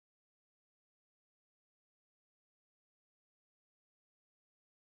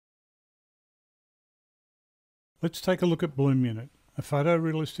Let's take a look at Bloom Unit, a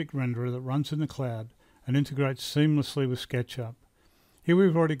photorealistic renderer that runs in the cloud and integrates seamlessly with SketchUp. Here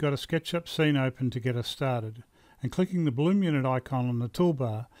we've already got a SketchUp scene open to get us started, and clicking the Bloom Unit icon on the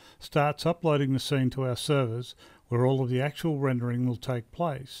toolbar starts uploading the scene to our servers where all of the actual rendering will take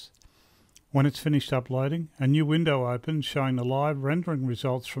place. When it's finished uploading, a new window opens showing the live rendering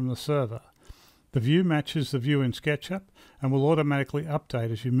results from the server. The view matches the view in SketchUp and will automatically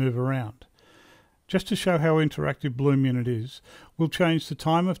update as you move around. Just to show how interactive Bloom Unit is, we'll change the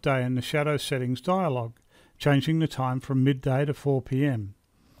time of day in the shadow settings dialog, changing the time from midday to 4 p.m.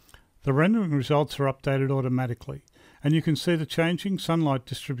 The rendering results are updated automatically, and you can see the changing sunlight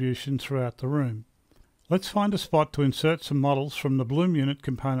distribution throughout the room. Let's find a spot to insert some models from the Bloom Unit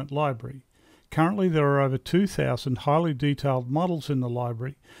component library. Currently there are over 2,000 highly detailed models in the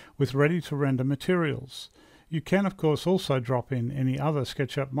library with ready-to-render materials. You can of course also drop in any other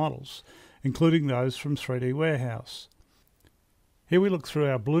SketchUp models, including those from 3D Warehouse. Here we look through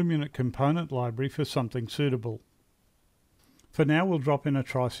our Bloom Unit component library for something suitable. For now we'll drop in a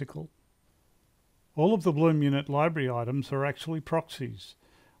tricycle. All of the Bloom Unit library items are actually proxies,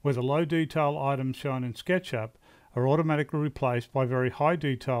 where the low detail items shown in SketchUp are automatically replaced by very high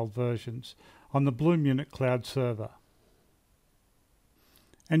detailed versions on the Bloom Unit cloud server.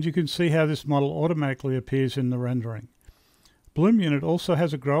 And you can see how this model automatically appears in the rendering. Bloom Unit also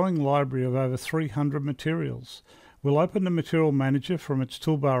has a growing library of over 300 materials. We'll open the Material Manager from its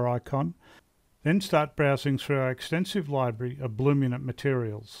toolbar icon, then start browsing through our extensive library of Bloom Unit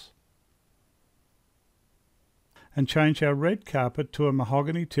materials. And change our red carpet to a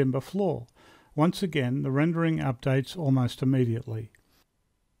mahogany timber floor. Once again, the rendering updates almost immediately.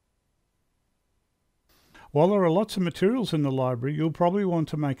 While there are lots of materials in the library, you'll probably want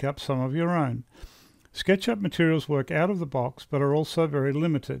to make up some of your own. SketchUp materials work out of the box but are also very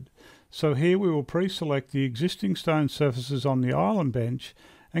limited, so here we will pre-select the existing stone surfaces on the island bench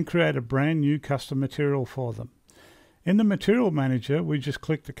and create a brand new custom material for them. In the Material Manager we just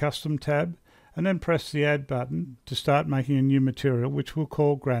click the Custom tab and then press the Add button to start making a new material which we'll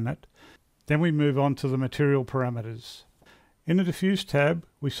call Granite. Then we move on to the material parameters. In the Diffuse tab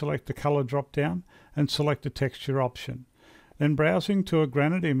we select the Color drop-down and select the Texture option. Then browsing to a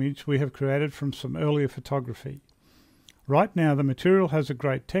granite image we have created from some earlier photography. Right now the material has a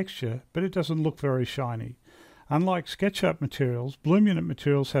great texture, but it doesn't look very shiny. Unlike SketchUp materials, Bloom Unit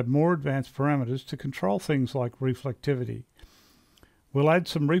materials have more advanced parameters to control things like reflectivity. We'll add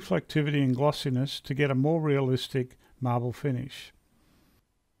some reflectivity and glossiness to get a more realistic marble finish.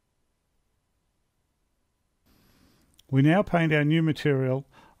 We now paint our new material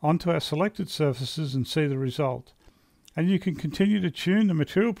onto our selected surfaces and see the result. And you can continue to tune the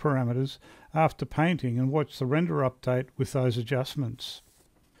material parameters after painting and watch the render update with those adjustments.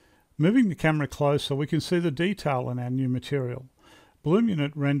 Moving the camera closer, we can see the detail in our new material. Bloom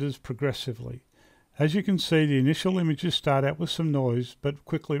Unit renders progressively. As you can see, the initial images start out with some noise but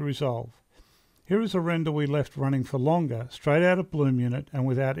quickly resolve. Here is a render we left running for longer, straight out of Bloom Unit and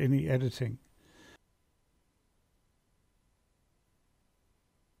without any editing.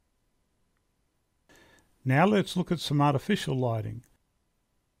 Now let's look at some artificial lighting.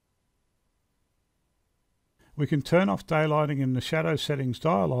 We can turn off daylighting in the shadow settings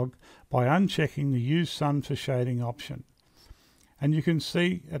dialog by unchecking the Use Sun for Shading option. And you can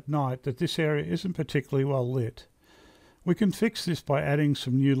see at night that this area isn't particularly well lit. We can fix this by adding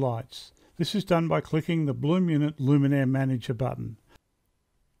some new lights. This is done by clicking the Bloom Unit Luminaire Manager button.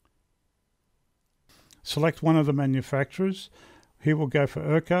 Select one of the manufacturers. Here we'll go for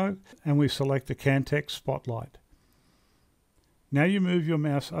Urco, and we select the Cantex Spotlight. Now you move your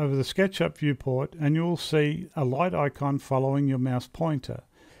mouse over the SketchUp viewport and you will see a light icon following your mouse pointer.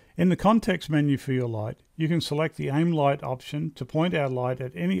 In the context menu for your light, you can select the Aim Light option to point our light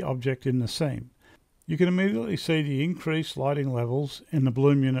at any object in the scene. You can immediately see the increased lighting levels in the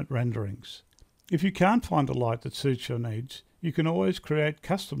Bloom Unit renderings. If you can't find a light that suits your needs, you can always create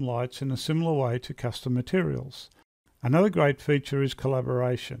custom lights in a similar way to custom materials. Another great feature is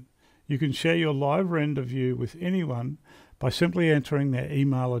collaboration. You can share your live render view with anyone by simply entering their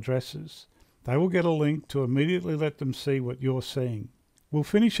email addresses. They will get a link to immediately let them see what you're seeing. We'll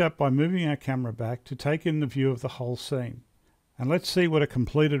finish up by moving our camera back to take in the view of the whole scene. And let's see what a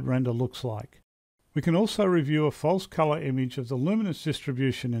completed render looks like. We can also review a false color image of the luminous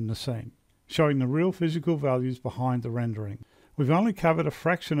distribution in the scene, showing the real physical values behind the rendering. We've only covered a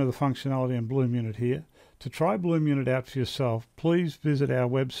fraction of the functionality in Bloom Unit here. To try Bloom Unit out for yourself, please visit our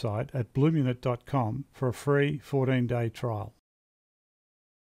website at bloomunit.com for a free 14-day trial.